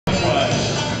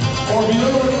Or if you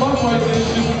don't know what clockwise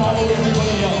is, just follow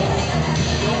everybody else.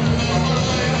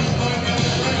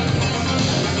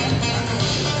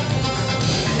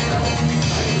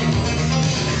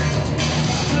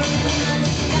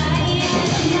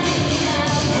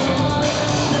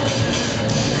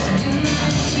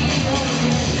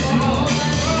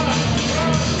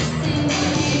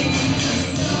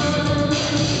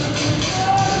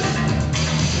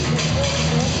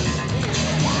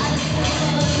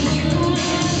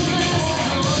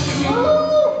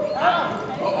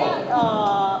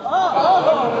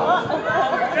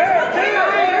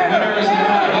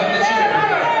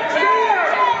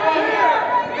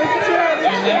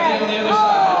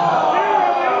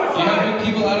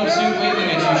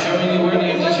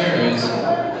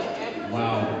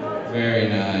 Very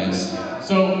nice.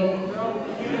 So,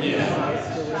 yeah.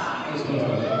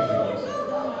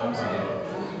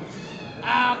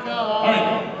 All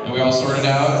right. Are we all sorted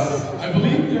out? I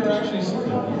believe they're actually sorted.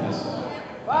 Yes.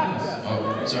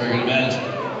 Oh, sorry, you're gonna bench.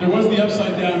 There was the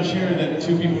upside down chair that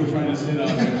two people were trying to sit on.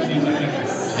 It seems like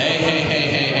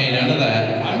Hey, none of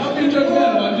that. I'm not being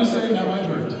judgmental. I'm just saying how I've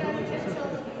heard.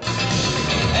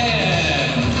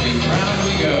 And round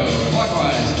we go.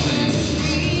 Clockwise, please.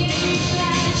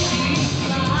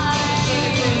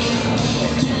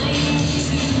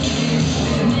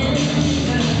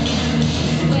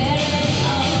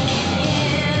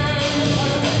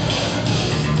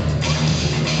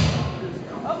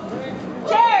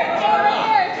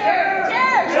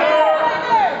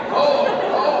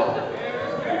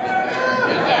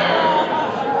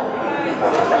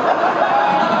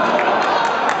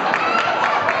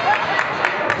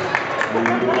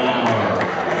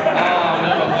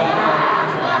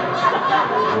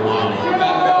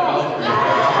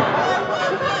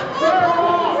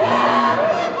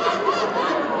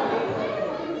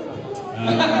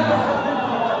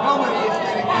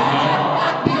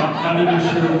 Not even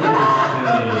sure what to say.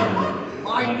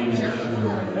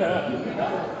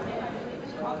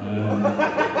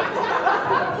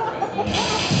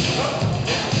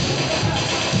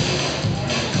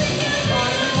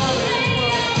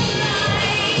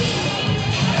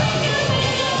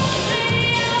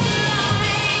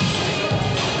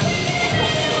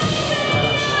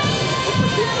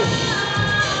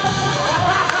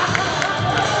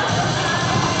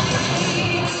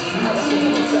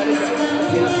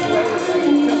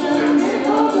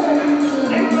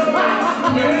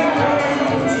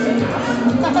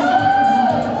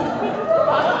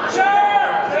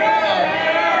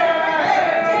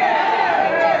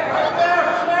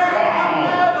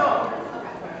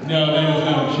 No, that is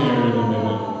not a chair in the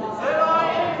middle.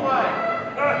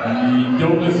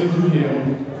 Don't listen to him.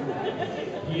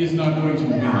 He is not going to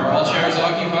win. Are all chairs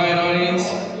occupied, audience?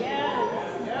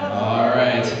 All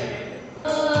right.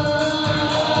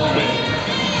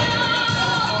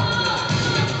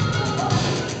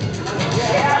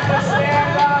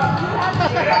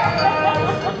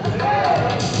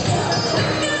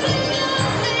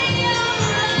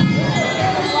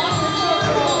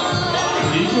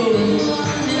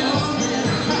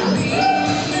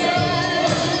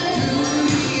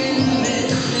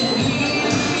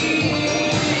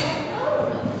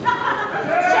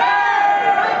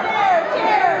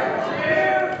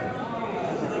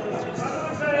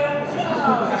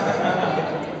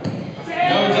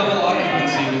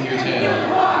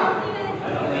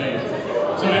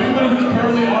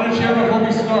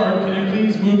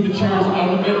 Move the chairs out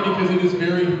of it because it is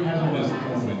very hazardous at the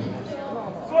moment.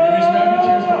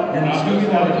 You're not moving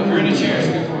forward. You're in a chair.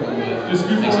 Just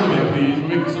scoot forward a bit, please. We'll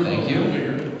make the circle Thank you.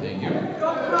 bigger. Thank you.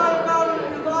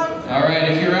 All right,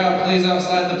 if you're out, please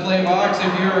outside the play box.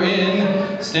 If you're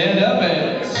in, stand up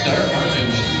and start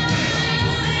marching.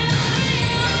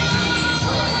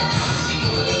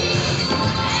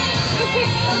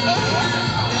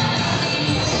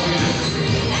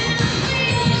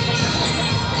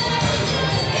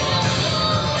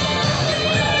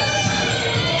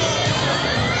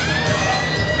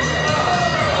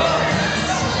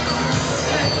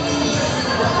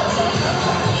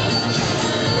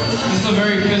 This is a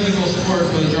very physical sport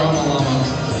for the drama llamas.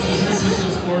 It's a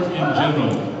physical sport in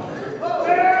general.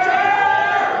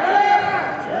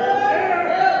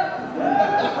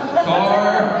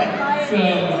 Car.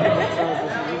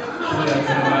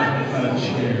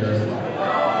 Chair.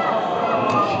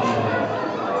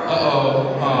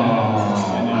 Uh-oh.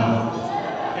 I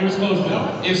know. It was close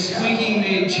enough. If squeaking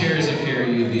made chairs appear,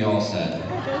 you'd be all set.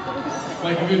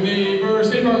 Like a good neighbor,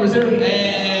 State Farm Reserve.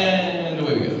 And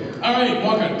away we go. All right,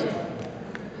 walk out.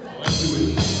 Let's do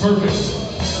it. Perfect.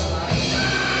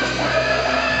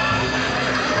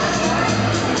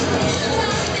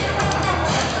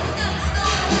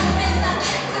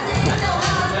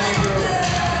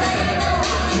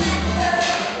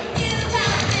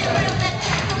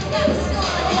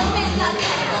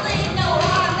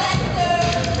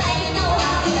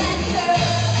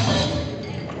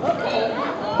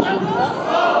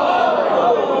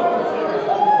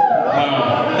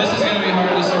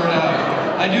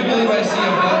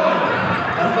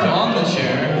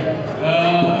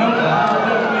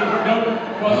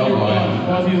 Quasi, you're on.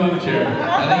 Quasi's on the chair.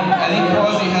 I think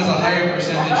Quasi has a higher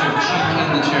percentage of cheek in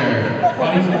the chair.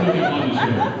 Quasi's completely on the chair.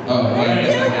 Oh, well, I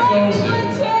guess that counts too.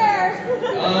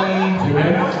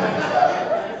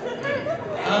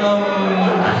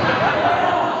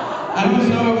 I don't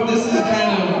know if this is kind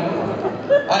of...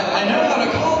 I know how to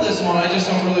call this one, I just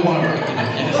don't really want to break it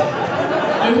yet.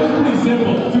 It was pretty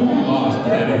simple. Super lost.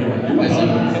 Get out of here. You're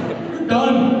done. You're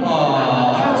done.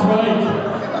 Aww. That's right.